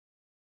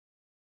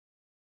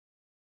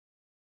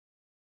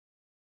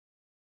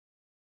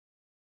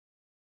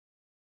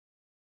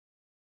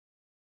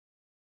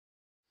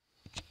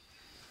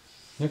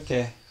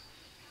Okay,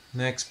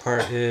 next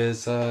part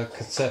is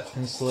cassette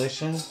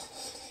installation.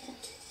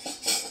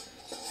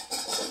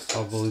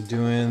 Probably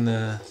doing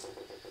the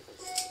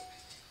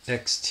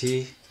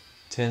XT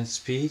 10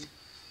 speed.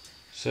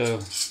 So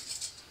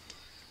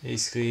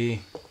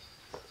basically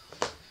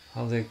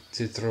I like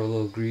to throw a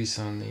little grease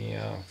on the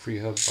free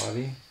hub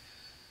body.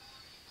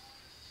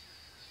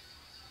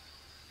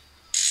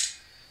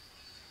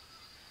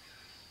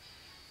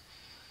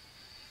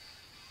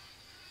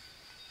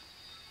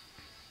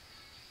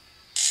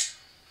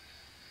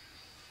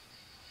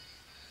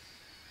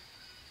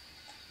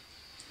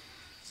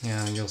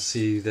 Yeah, you'll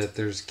see that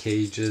there's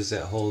cages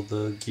that hold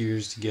the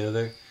gears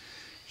together.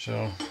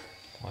 So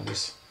I'll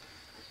just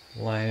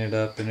line it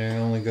up, and it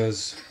only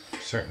goes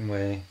a certain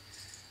way.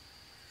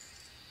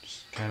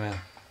 Just kind of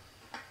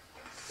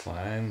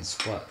find the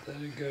spot that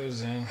it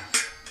goes in.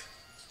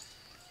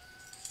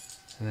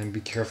 And then be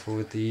careful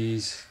with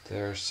these,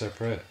 they're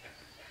separate.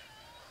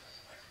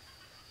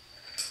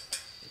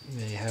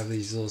 They have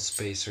these little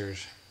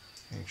spacers.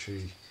 Make sure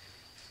you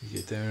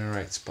get them in the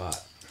right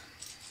spot.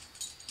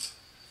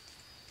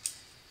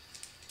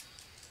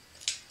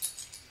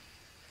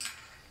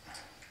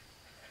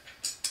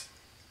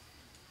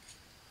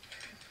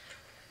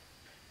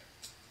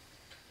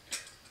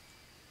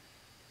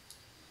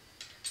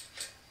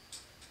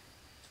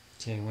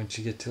 Okay, once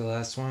you get to the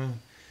last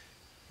one,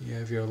 you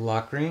have your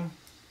lock ring.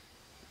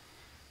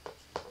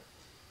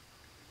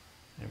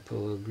 And put a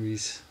little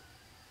grease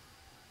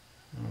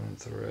on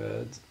the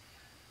threads.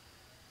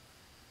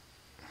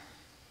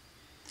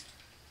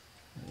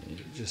 And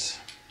you just,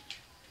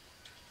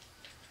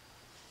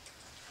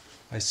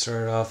 I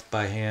start off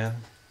by hand.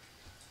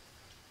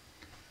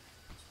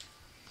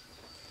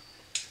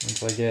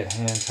 Once I get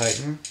hand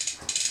tightened,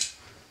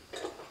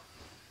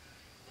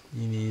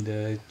 you need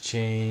a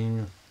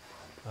chain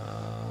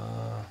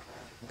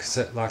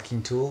cassette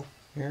locking tool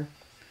here,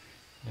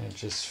 and it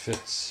just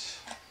fits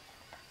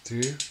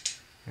through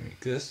like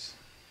this.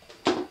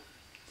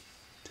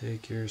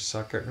 Take your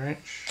socket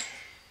wrench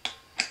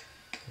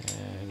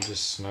and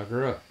just snug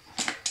her up.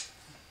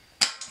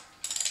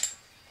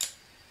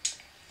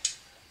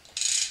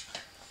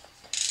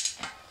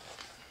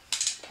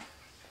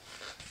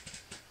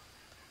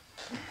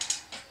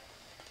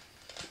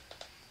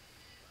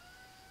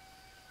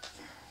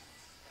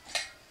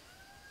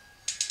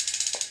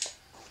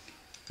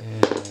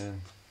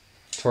 And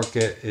torque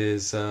it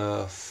is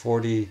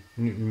 40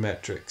 Newton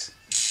metrics.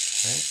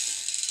 Right?